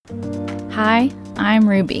Hi, I'm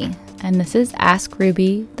Ruby, and this is Ask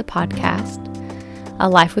Ruby, the podcast, a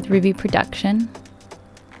Life with Ruby production,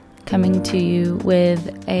 coming to you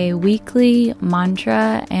with a weekly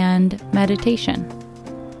mantra and meditation.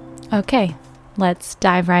 Okay, let's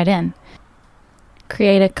dive right in.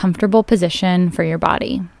 Create a comfortable position for your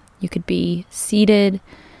body. You could be seated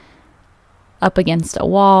up against a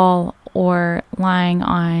wall or lying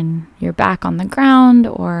on your back on the ground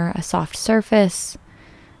or a soft surface.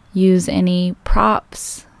 Use any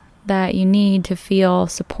props that you need to feel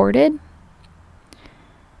supported.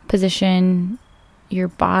 Position your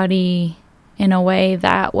body in a way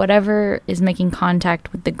that whatever is making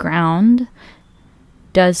contact with the ground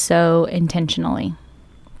does so intentionally.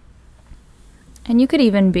 And you could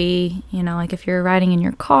even be, like if you're riding in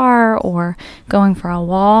your car or going for a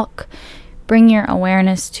walk, bring your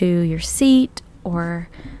awareness to your seat or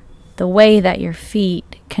the way that your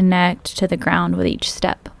feet connect to the ground with each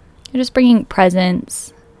step. You're just bringing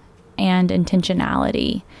presence and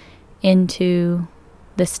intentionality into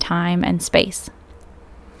this time and space.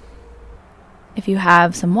 If you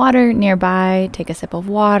have some water nearby, take a sip of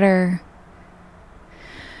water.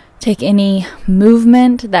 Take any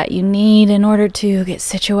movement that you need in order to get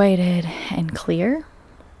situated and clear.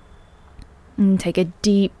 And take a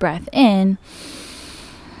deep breath in.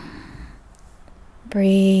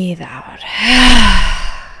 Breathe out.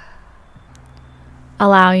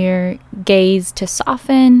 Allow your gaze to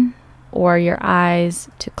soften or your eyes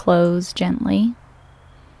to close gently.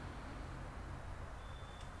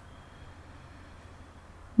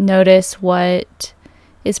 Notice what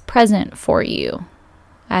is present for you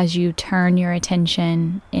as you turn your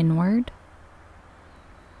attention inward.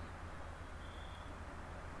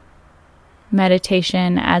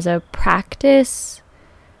 Meditation as a practice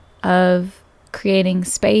of creating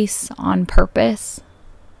space on purpose.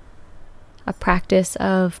 A practice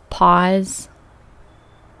of pause,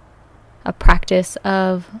 a practice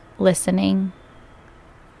of listening,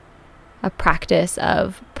 a practice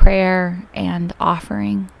of prayer and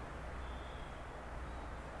offering.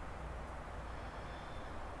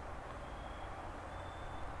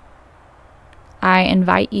 I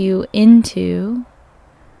invite you into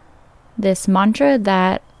this mantra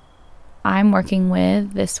that I'm working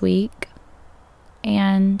with this week,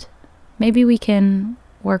 and maybe we can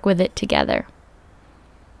work with it together.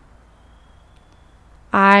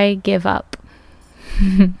 I give up.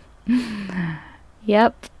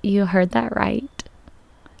 Yep, you heard that right.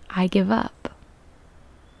 I give up.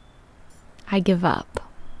 I give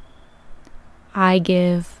up. I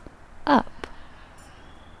give up.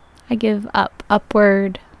 I give up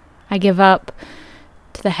upward. I give up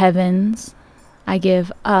to the heavens. I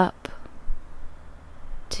give up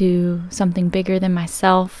to something bigger than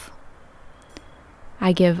myself.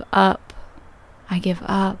 I give up. I give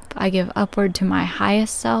up. I give upward to my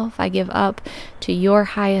highest self. I give up to your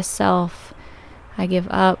highest self. I give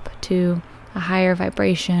up to a higher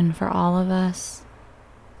vibration for all of us.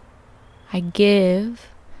 I give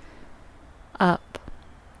up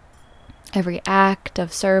every act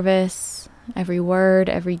of service, every word,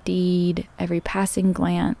 every deed, every passing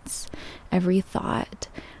glance, every thought.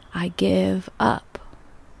 I give up.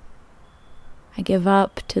 I give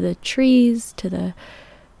up to the trees, to the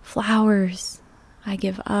flowers. I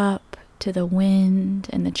give up to the wind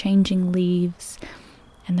and the changing leaves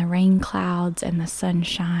and the rain clouds and the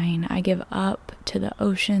sunshine. I give up to the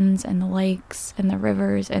oceans and the lakes and the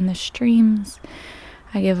rivers and the streams.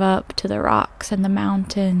 I give up to the rocks and the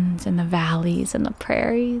mountains and the valleys and the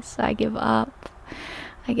prairies. I give up.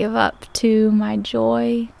 I give up to my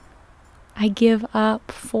joy. I give up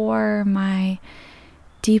for my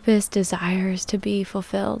deepest desires to be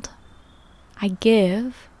fulfilled. I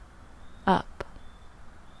give up.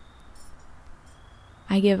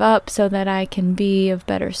 I give up so that I can be of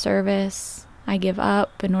better service. I give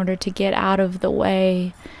up in order to get out of the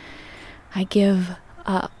way. I give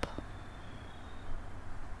up.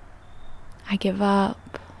 I give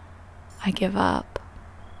up. I give up.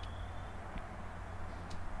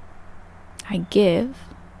 I give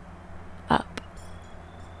up.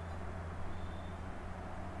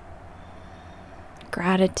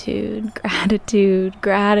 Gratitude, gratitude,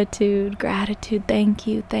 gratitude, gratitude. Thank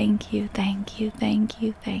you, thank you, thank you, thank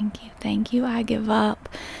you, thank you, thank you. I give up.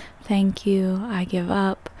 Thank you. I give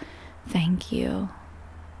up. Thank you.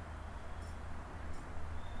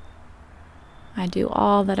 I do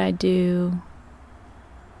all that I do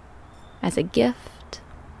as a gift.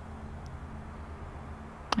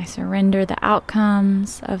 I surrender the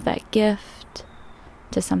outcomes of that gift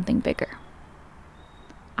to something bigger.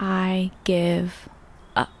 I give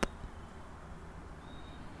up.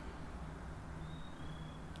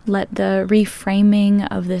 Let the reframing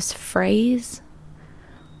of this phrase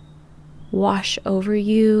wash over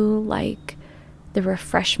you like the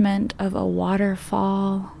refreshment of a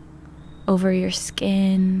waterfall over your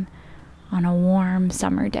skin on a warm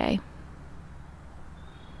summer day.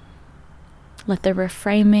 Let the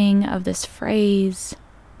reframing of this phrase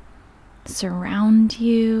surround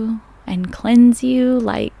you and cleanse you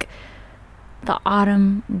like the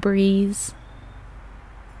autumn breeze.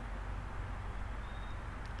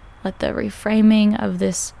 Let the reframing of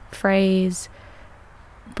this phrase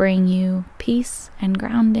bring you peace and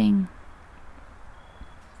grounding.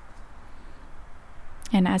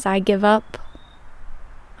 And as I give up,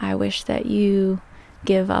 I wish that you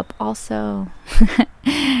give up also.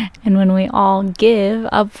 And when we all give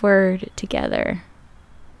upward together,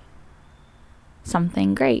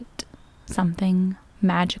 something great, something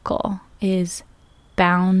magical is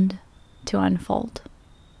bound to unfold.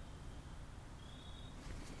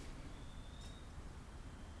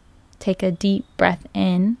 Take a deep breath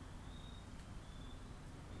in.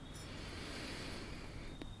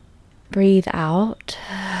 Breathe out.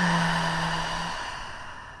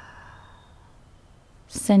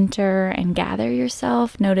 Center and gather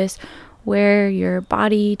yourself. Notice where your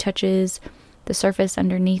body touches the surface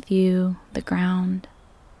underneath you, the ground.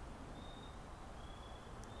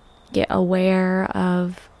 Get aware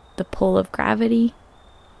of the pull of gravity.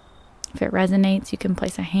 If it resonates, you can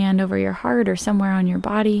place a hand over your heart or somewhere on your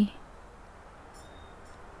body.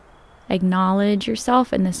 Acknowledge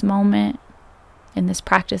yourself in this moment, in this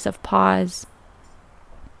practice of pause.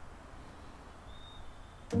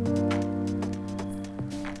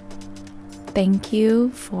 Thank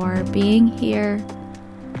you for being here.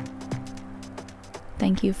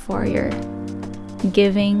 Thank you for your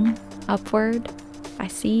giving upward. I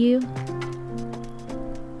see you.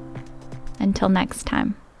 Until next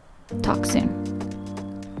time, talk soon.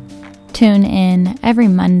 Tune in every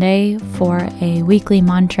Monday for a weekly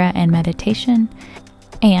mantra and meditation,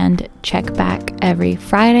 and check back every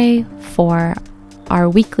Friday for our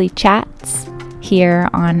weekly chats here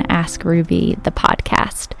on Ask Ruby, the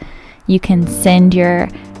podcast. You can send your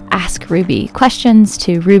Ask Ruby questions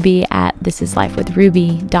to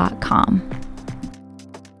ruby@thisislifewithruby.com.